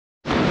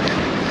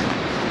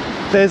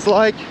There's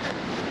like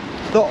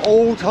the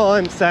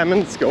all-time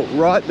salmon school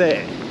right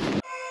there.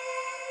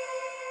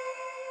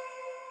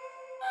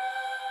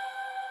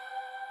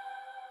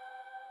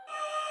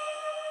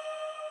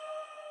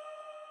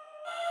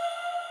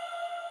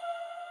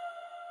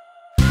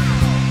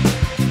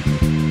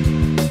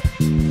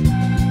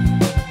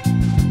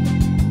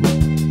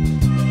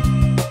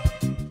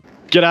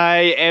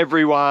 G'day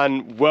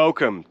everyone,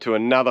 welcome to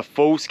another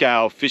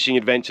full-scale fishing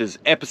adventures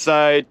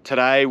episode.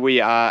 Today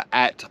we are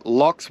at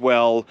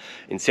Loxwell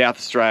in South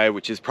Australia,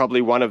 which is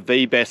probably one of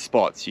the best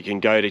spots you can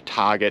go to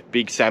target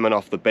big salmon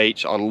off the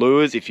beach on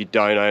lures if you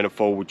don't own a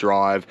four-wheel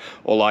drive,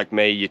 or like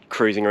me, you're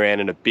cruising around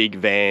in a big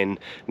van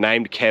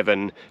named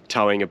Kevin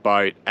towing a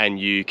boat and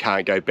you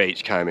can't go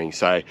beach combing.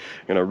 So I'm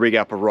gonna rig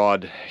up a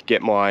rod,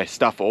 get my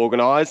stuff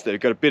organized. I've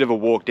got a bit of a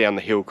walk down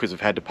the hill because I've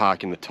had to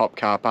park in the top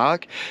car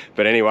park.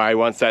 But anyway,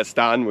 once that's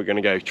done, we're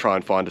gonna go try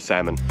and find a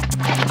salmon.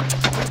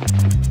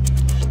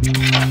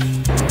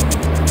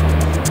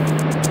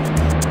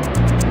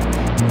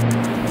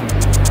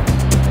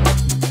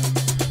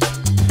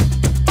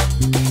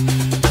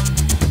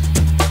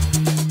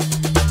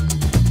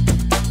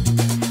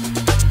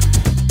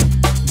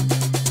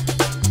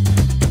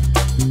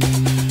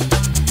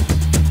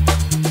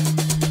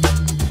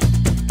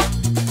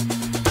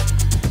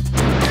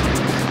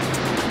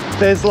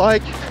 There's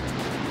like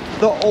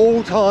the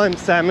all-time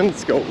salmon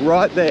school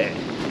right there.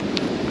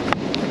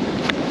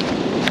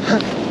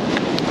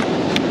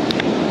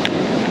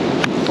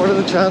 What are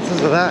the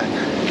chances of that?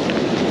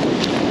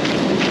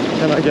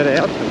 Can I get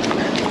out?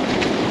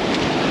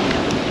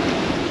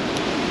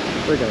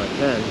 I reckon I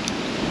can.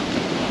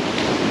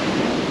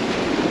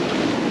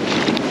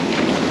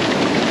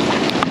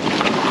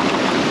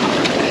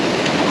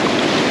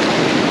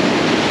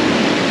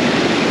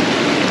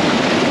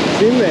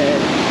 It's in there.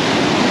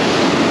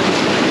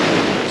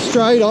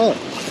 Straight on,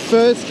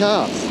 first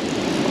cast,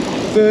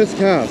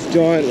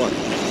 giant one.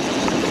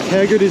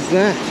 How good is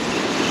that?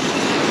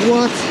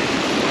 What?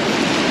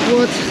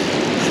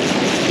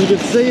 You can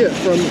see it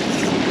from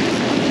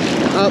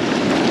up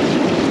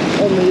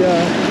on the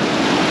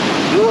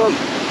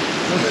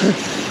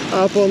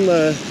up on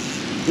the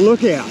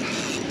lookout.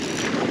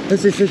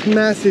 There's this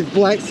massive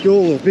black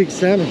school of big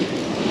salmon,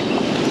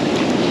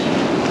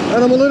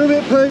 and I'm a little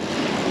bit pooped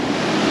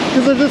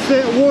because I just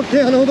walked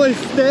down all those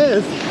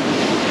stairs.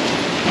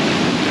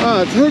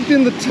 Oh, it's hooked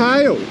in the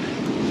tail.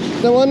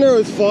 No wonder it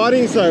was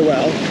fighting so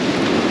well.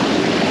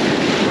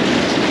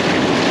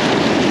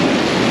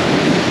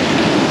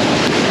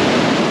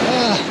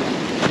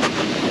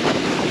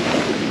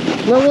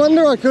 No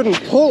wonder I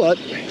couldn't pull it.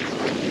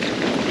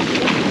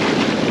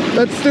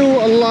 That's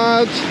still a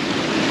large,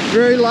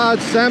 very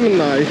large salmon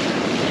though.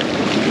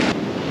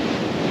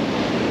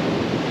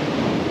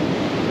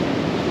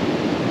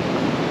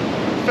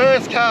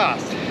 First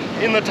cast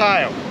in the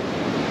tail.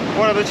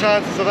 What are the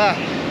chances of that?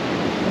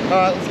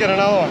 Alright, let's get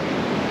another one.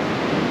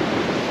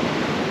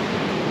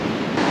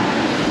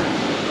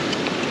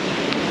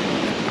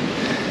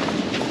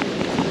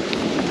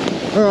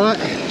 Alright,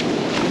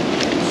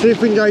 see if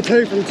we can go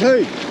 2 from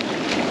 2.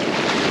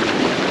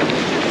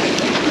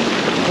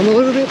 I'm a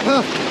little bit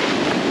puffed.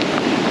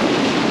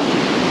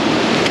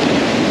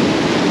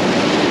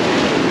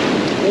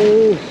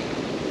 Oh,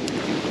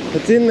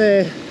 it's in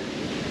there.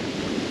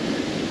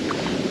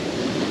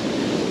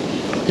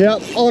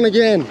 Yep, on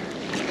again.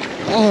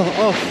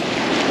 Oh, off.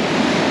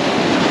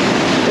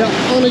 Yep,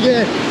 on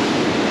again.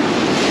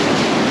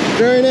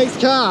 Very next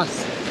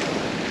cast.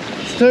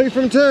 It's 2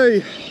 from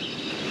 2.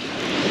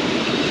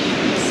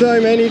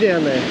 So many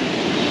down there.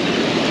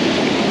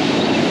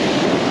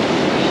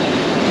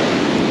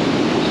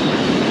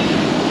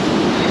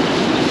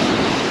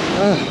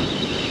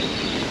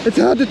 It's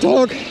hard to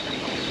talk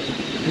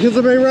because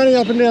I've been running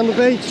up and down the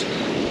beach.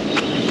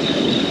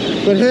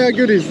 But how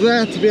good is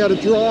that to be able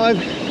to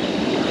drive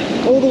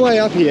all the way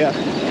up here.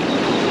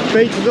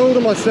 Beach is all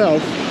to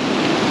myself.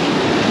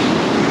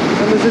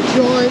 And there's a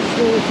giant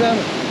school of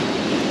salmon.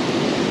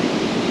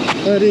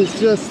 That is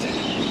just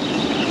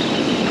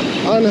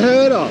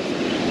unheard of.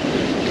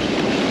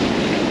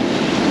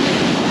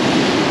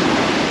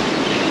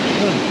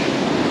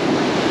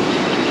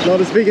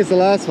 Not as big as the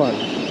last one.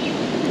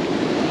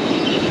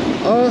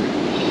 Oh,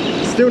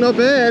 still not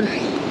bad.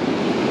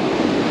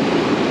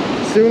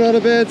 Still not a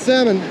bad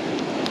salmon.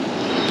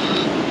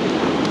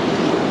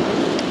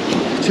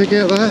 Check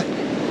out that.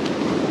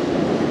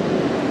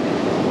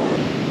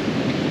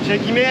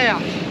 Check him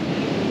out.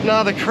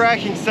 Another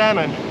cracking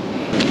salmon.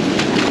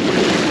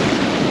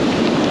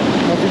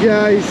 Off he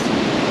goes.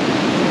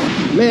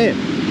 Man,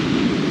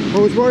 I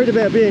was worried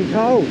about being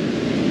cold.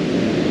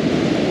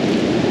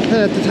 I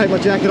have to take my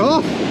jacket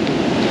off.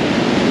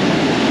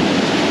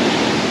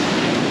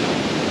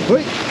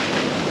 Wait.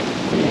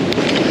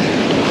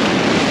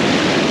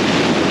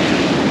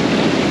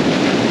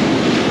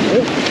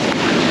 Oh,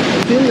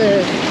 it's in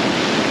there.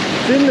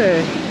 It's in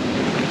there.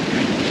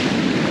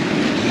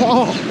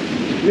 Oh,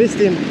 missed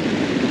him.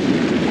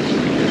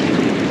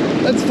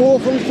 That's 4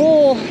 from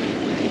 4.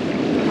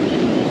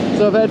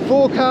 So I've had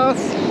 4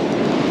 casts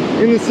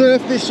in the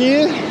surf this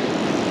year.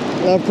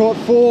 And I've caught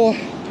 4,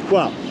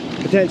 well,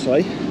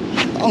 potentially.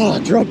 Oh, I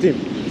dropped him.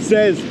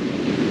 Says,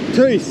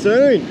 too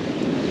soon.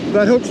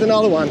 But hooks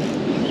another one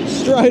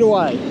straight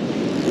away.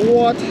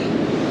 What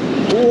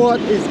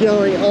is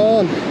going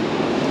on?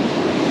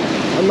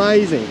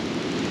 Amazing.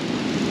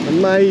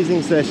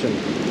 Amazing session.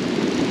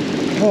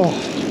 Oh,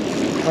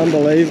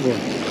 unbelievable.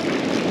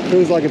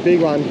 Feels like a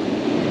big one.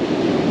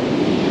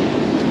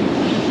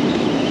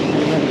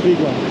 Another big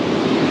one.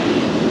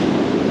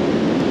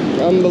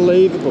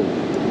 Unbelievable.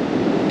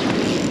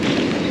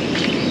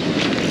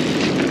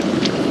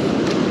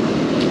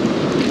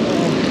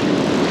 Oh,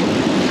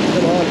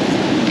 come on.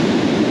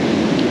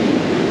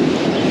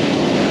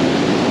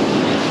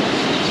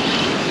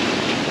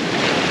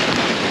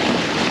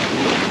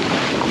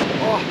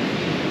 Oh,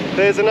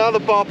 there's another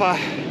bopper.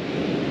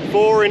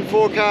 4 in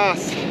 4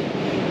 casts.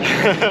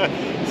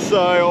 So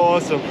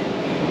awesome.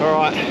 All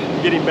right,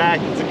 get him back.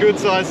 It's a good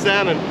sized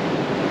salmon.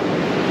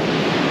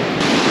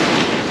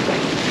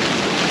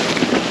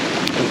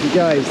 There he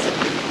goes.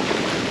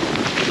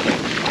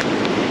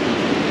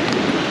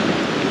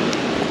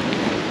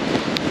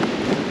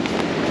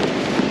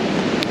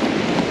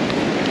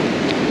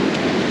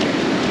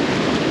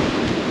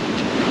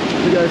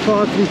 We go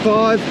 5 from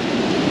 5.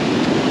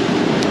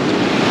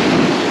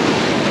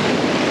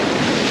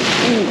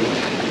 Ooh.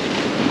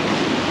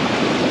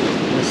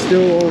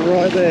 Still all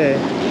right there.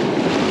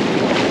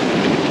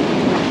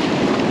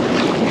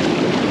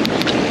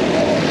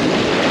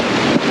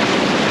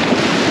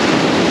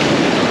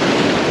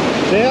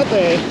 It's out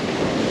there.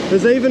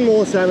 There's even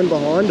more salmon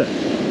behind it.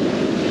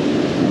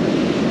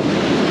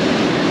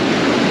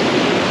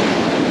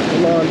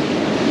 Come on.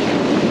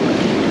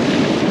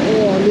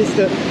 Oh, I missed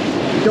it.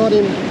 Got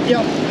him.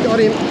 Yep, got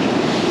him.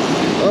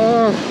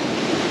 Oh,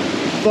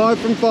 5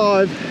 from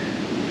 5.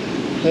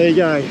 There you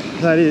go.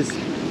 That is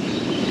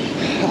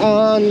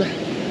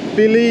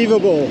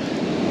unbelievable.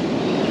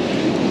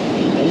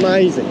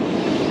 Amazing.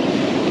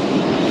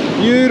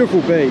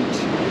 Beautiful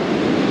beach.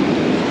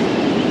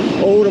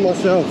 All to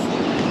myself.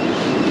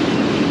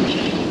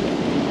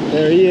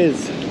 There he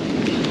is.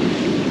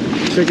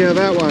 Check out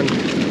that one.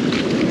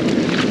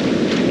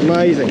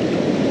 Amazing.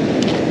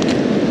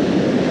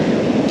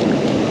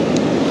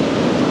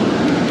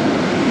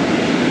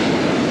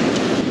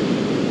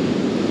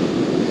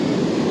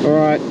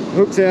 Alright,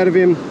 hooks out of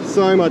him.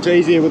 So much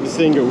easier with the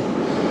single.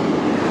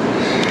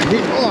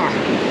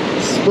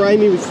 Spray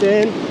me with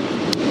sand.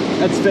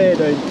 That's fair,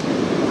 dude.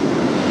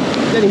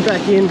 Get him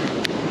back in.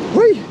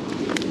 Whee!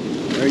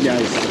 There he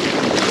goes.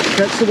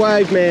 Catch the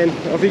wave, man.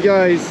 Off he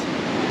goes.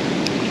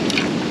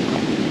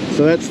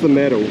 So that's the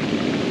medal.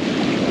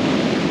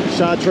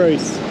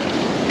 Chartreuse.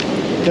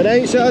 If it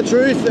ain't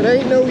chartreuse, it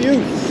ain't no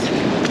use.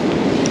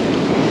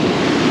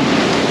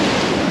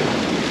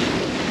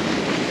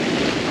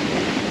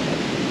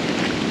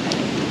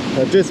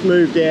 I've just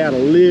moved out a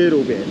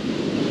little bit.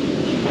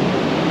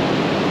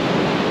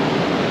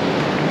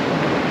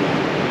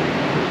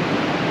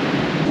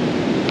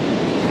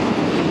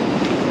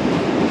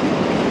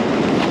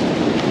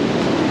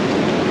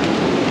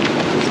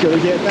 Just got to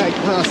get back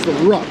past the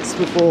rocks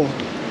before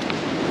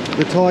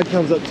the tide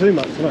comes up too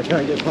much and I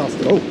can't get past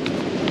it all.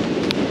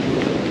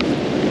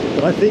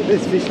 But I think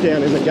there's fish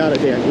down in the gutter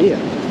down here.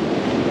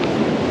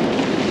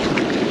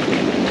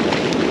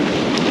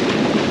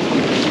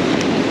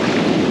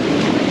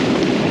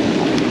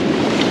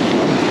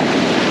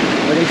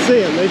 I can see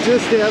them, they're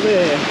just out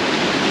there.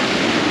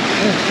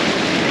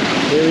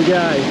 Here we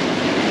go.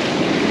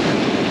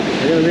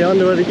 We're going to be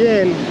under it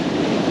again.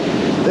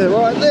 They're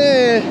right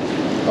there.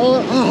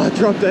 Oh, I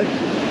dropped it.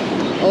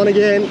 On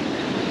again.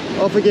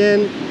 Off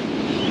again.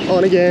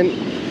 On again.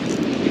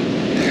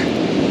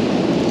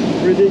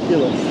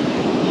 Ridiculous.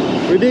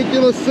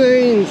 Ridiculous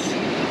scenes.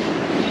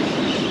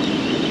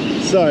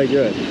 So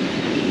good.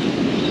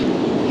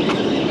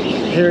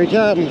 Here he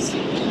comes.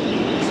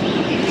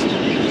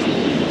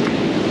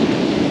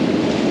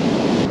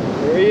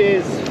 There he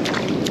is.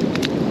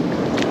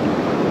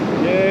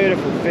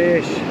 Beautiful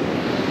fish.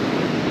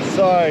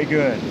 So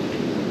good.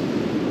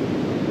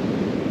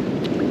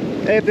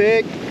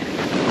 Epic.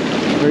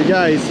 There he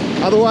goes.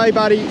 Other way,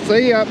 buddy.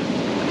 See ya.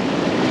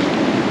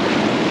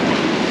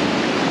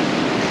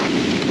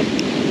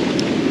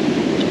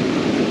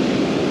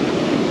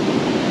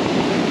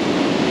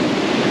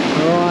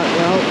 Alright,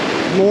 well,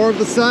 more of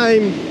the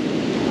same.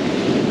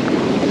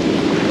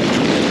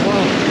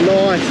 Oh,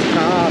 nice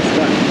cast.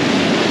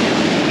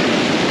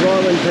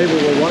 Right when people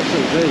were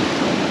watching too.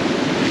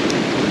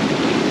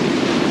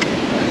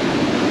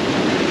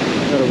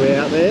 That'll be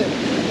out there.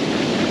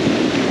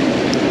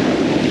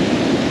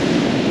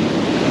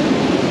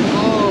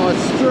 Oh,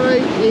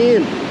 straight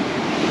in.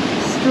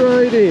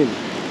 Straight in.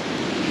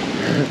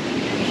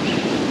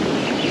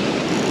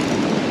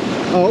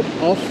 Oh,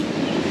 off.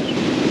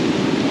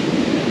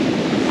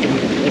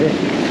 Yeah.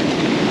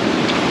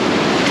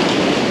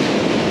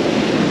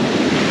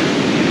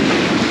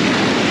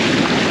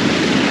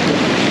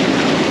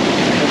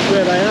 That's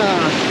where they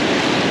are.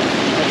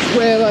 That's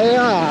where they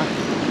are.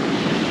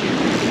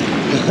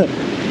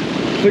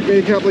 Took me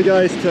a couple of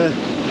goes to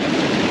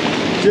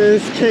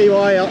Just keep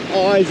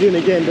eyes in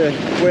again to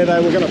where they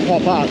were going to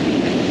pop up.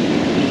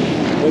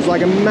 There's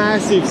like a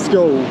massive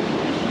school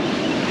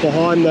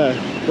behind the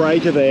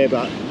breaker there,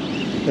 but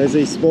there's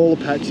these smaller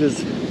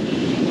patches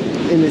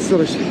in this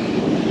sort of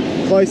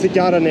closer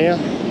gutter now.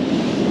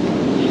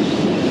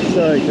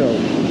 So cool.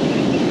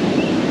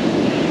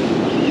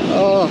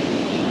 Oh,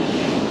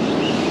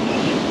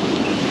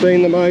 it's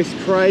been the most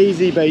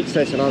crazy beach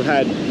session I've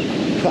had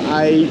for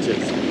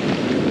ages.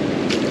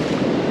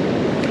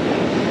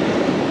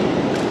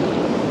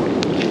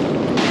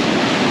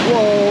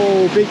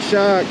 Whoa, big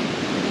shark.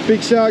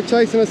 Big shark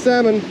chasing a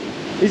salmon.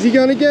 Is he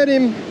gonna get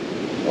him?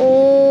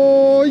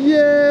 Oh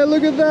yeah,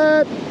 look at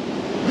that.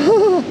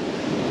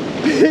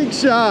 Big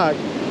shark.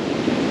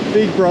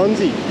 Big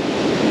bronzy.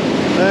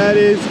 That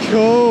is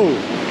cool.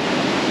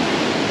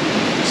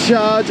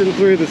 Charging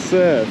through the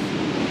surf.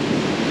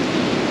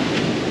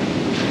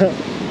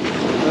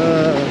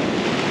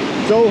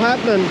 It's all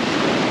happening.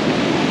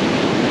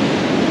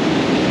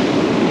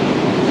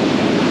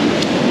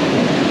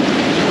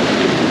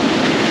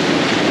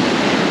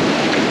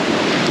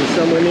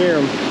 Somewhere near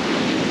them.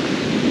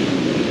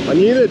 I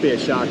knew there'd be a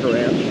shark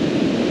around.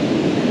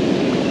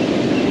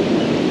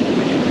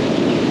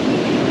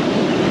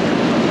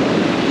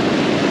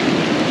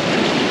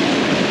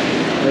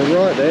 They're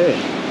right there.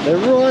 They're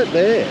right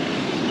there.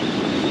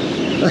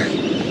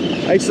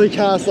 Actually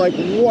cast like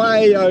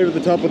way over the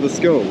top of the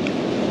school.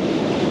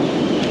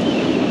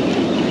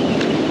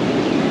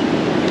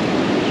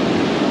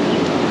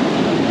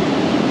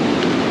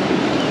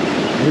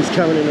 He's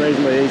coming in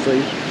reasonably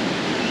easily.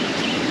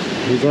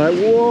 He's like,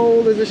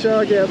 whoa, there's a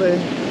shark out there.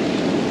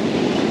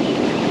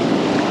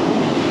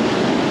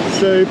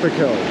 Super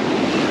cool.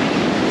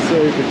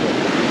 Super cool.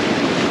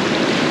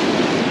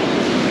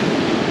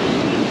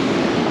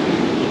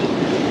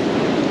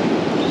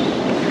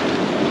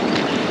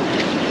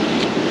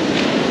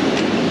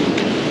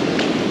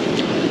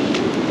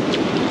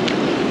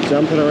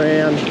 Jumping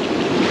around.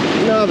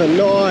 Another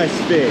nice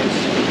fish.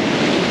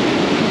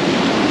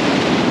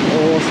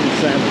 Awesome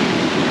salmon.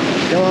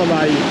 Come on,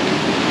 buddy.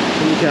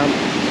 Can you come?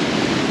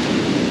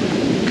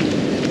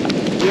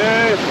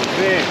 Beautiful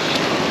fish.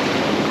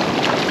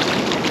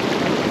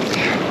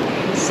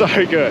 So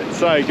good,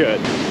 so good.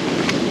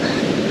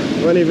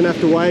 Won't even have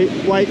to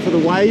wait for the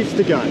waves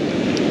to go.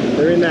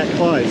 They're in that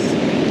close.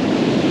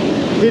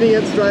 Hitting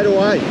it straight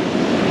away.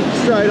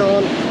 Straight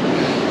on.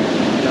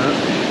 No.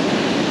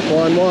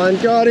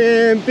 Wind, got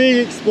him. Big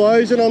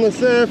explosion on the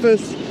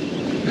surface.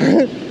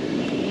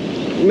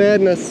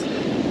 Madness.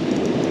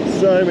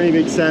 So many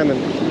big salmon.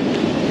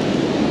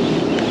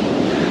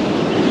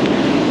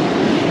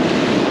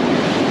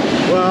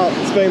 Well,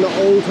 it's been the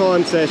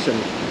all-time session.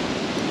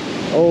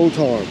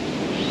 All-time.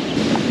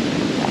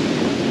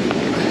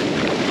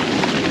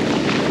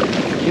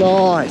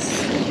 Nice.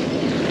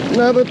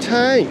 Another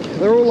tank.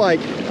 They're all like,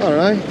 I don't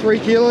know, 3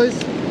 kilos.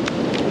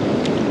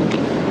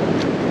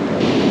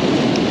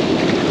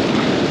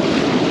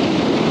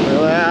 There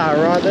they are,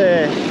 right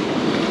there.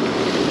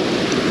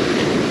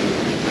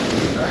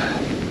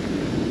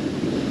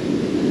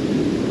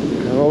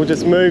 They've all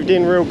just moved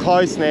in real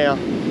close now.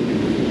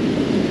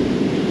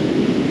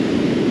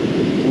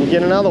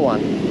 Get another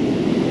one.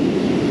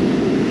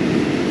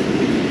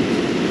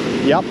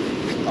 Yep.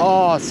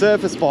 Oh,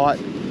 surface bite.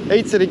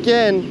 Eats it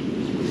again.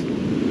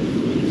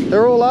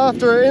 They're all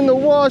after it in the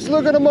wash.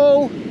 Look at them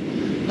all.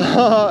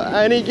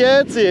 And he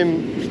gets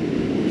him.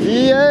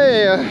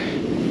 Yeah.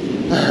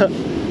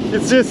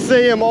 It's just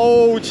see them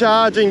all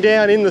charging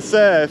down in the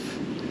surf.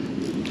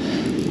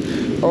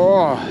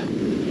 Oh.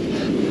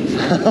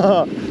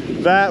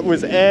 That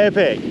was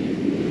epic.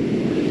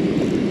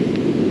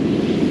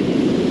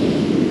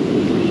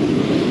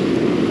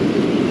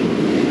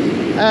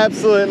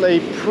 Absolutely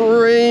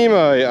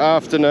primo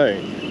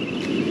afternoon.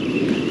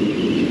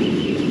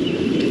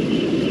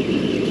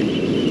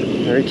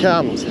 There he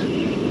comes.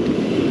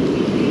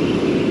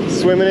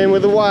 Swimming in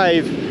with the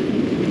wave.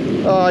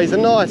 Oh, he's a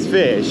nice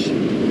fish.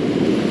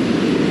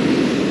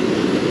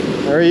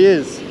 There he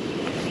is.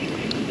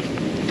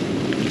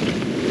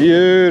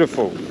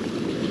 Beautiful.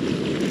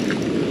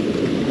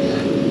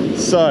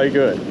 So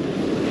good.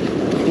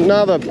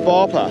 Another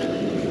bopper.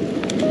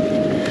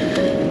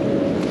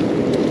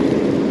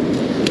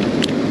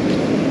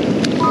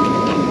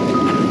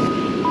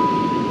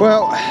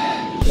 Well,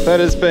 that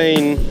has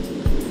been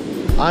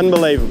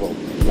unbelievable.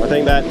 I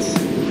think that's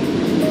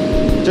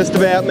just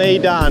about me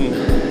done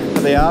for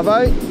the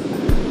Arvo.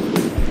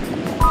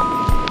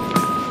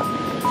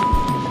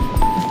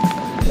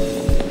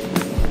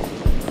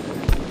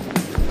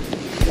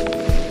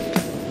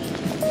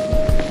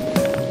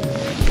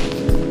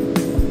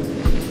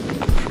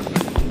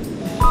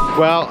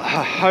 Well,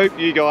 I hope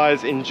you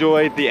guys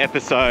enjoyed the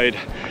episode.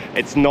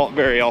 It's not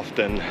very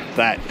often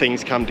that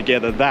things come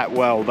together that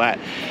well, that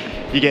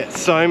you get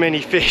so many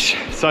fish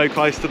so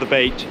close to the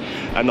beach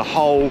and the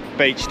whole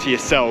beach to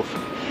yourself.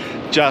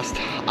 Just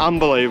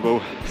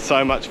unbelievable,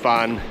 so much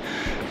fun.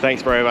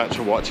 Thanks very much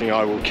for watching.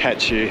 I will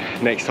catch you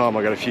next time.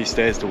 I've got a few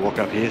stairs to walk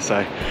up here, so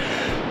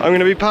I'm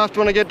gonna be puffed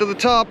when I get to the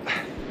top.